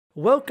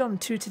Welcome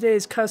to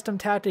today's custom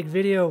tactic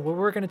video where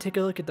we're going to take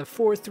a look at the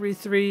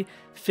 4-3-3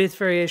 fifth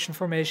variation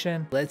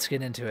formation. Let's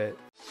get into it.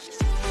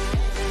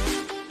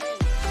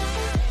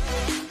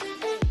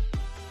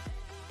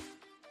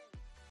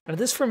 Now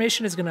this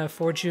formation is going to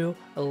afford you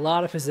a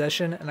lot of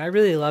possession, and I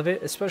really love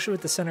it, especially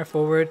with the center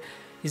forward.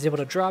 He's able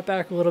to drop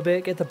back a little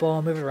bit, get the ball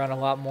and move it around a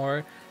lot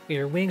more.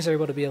 Your wings are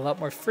able to be a lot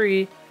more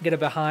free, get it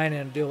behind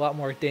and do a lot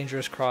more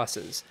dangerous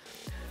crosses.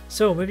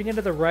 So moving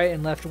into the right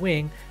and left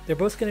wing, they're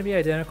both going to be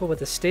identical with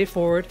the stay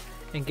forward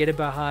and get it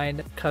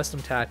behind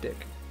custom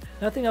tactic.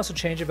 Nothing else will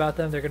change about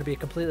them. They're going to be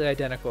completely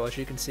identical, as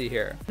you can see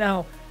here.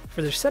 Now,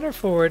 for their center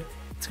forward,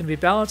 it's going to be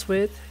balanced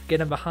with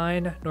getting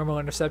behind, normal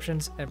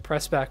interceptions, and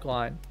press back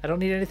line. I don't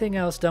need anything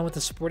else done with the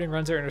supporting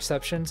runs or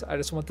interceptions. I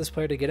just want this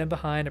player to get in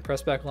behind and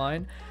press back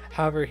line.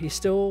 However, he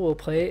still will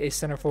play a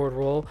center forward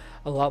role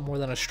a lot more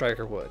than a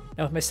striker would.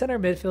 Now with my center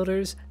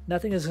midfielders,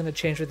 nothing is going to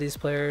change with these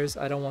players.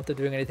 I don't want them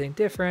doing anything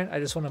different. I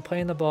just want them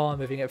playing the ball and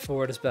moving it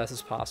forward as best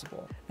as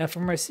possible. Now for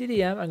my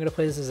CDM, I'm going to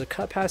play this as a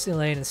cut passing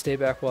lane and stay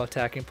back while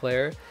attacking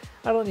player.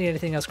 I don't need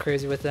anything else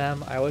crazy with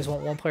them. I always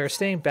want one player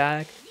staying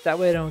back, that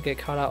way I don't get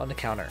caught out on the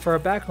counter. For our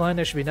back line,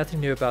 there should be nothing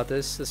new about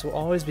this. This will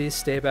always be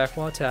stay back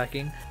while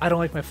attacking. I don't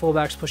like my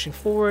fullbacks pushing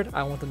forward.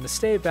 I want them to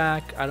stay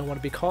back. I don't want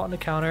to be caught on the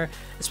counter,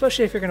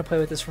 especially if you're going to play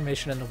with this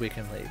formation in the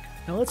weekend league.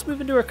 Now let's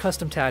move into our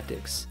custom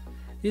tactics.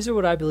 These are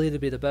what I believe to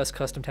be the best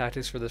custom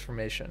tactics for this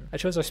formation. I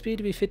chose our speed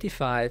to be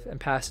 55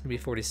 and passing to be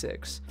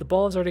 46. The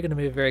ball is already going to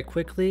move very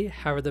quickly,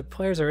 however the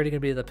players are already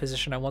going to be in the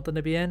position I want them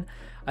to be in.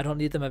 I don't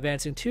need them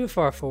advancing too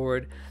far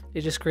forward.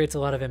 It just creates a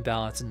lot of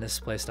imbalance in this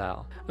play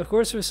style. Of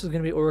course, this is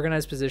going to be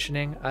organized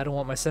positioning. I don't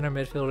want my center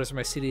midfielders or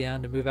my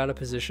CDM to move out of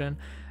position.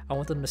 I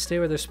want them to stay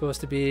where they're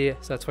supposed to be,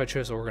 so that's why I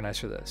chose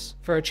organized for this.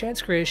 For our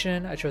chance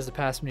creation, I chose the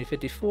pass to be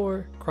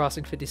 54,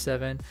 crossing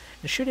 57,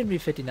 and shooting to be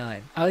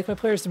 59. I like my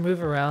players to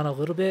move around a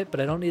little bit, but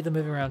I don't need them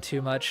moving around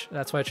too much.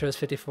 That's why I chose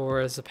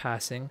 54 as the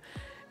passing.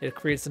 It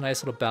creates a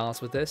nice little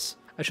balance with this.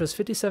 I chose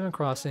 57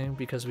 crossing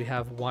because we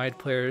have wide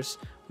players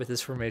with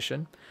this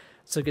formation.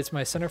 So it gets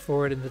my center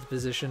forward into the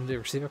position to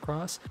receive a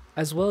cross.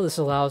 As well, this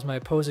allows my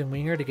opposing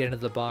winger to get into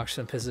the box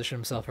and position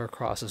himself for a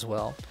cross as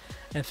well.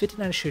 And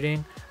 59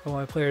 shooting, I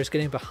want my players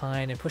getting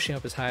behind and pushing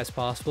up as high as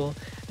possible.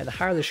 And the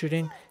higher the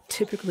shooting,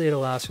 typically it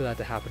allows for that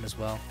to happen as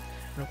well.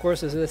 And of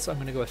course, as this, I'm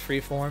going to go with free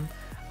form.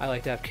 I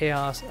like to have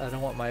chaos. I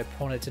don't want my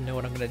opponent to know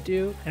what I'm going to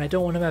do, and I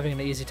don't want him having an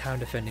easy time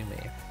defending me.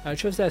 I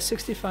chose to have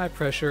 65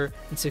 pressure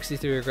and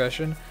 63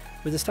 aggression.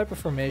 With this type of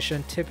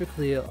formation,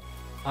 typically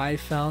I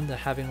found that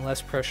having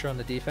less pressure on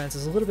the defense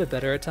is a little bit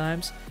better at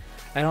times.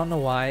 I don't know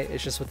why,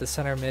 it's just with the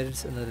center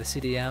mids and the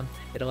CDM,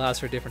 it allows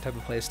for a different type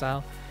of play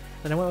style.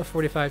 Then I went with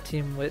 45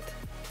 team width.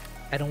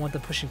 I don't want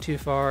them pushing too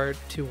far,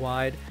 too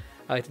wide.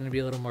 I like them to be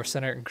a little more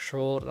centered and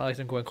controlled. I like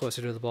them going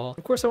closer to the ball.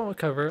 Of course, I went with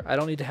cover. I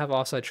don't need to have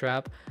offside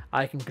trap.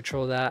 I can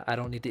control that. I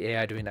don't need the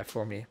AI doing that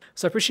for me.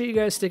 So I appreciate you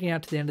guys sticking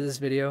out to the end of this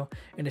video.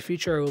 In the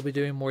future, I will be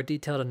doing more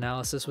detailed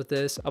analysis with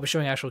this. I'll be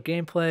showing actual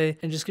gameplay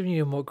and just giving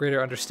you a more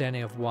greater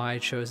understanding of why I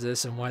chose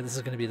this and why this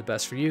is going to be the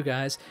best for you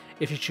guys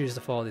if you choose to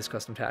follow these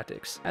custom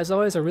tactics. As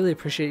always, I really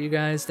appreciate you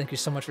guys. Thank you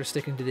so much for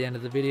sticking to the end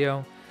of the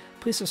video.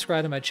 Please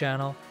subscribe to my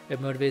channel. It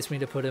motivates me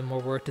to put in more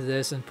work to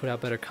this and put out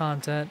better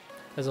content.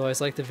 As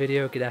always, like the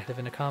video, get active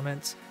in the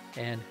comments,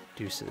 and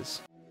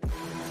deuces.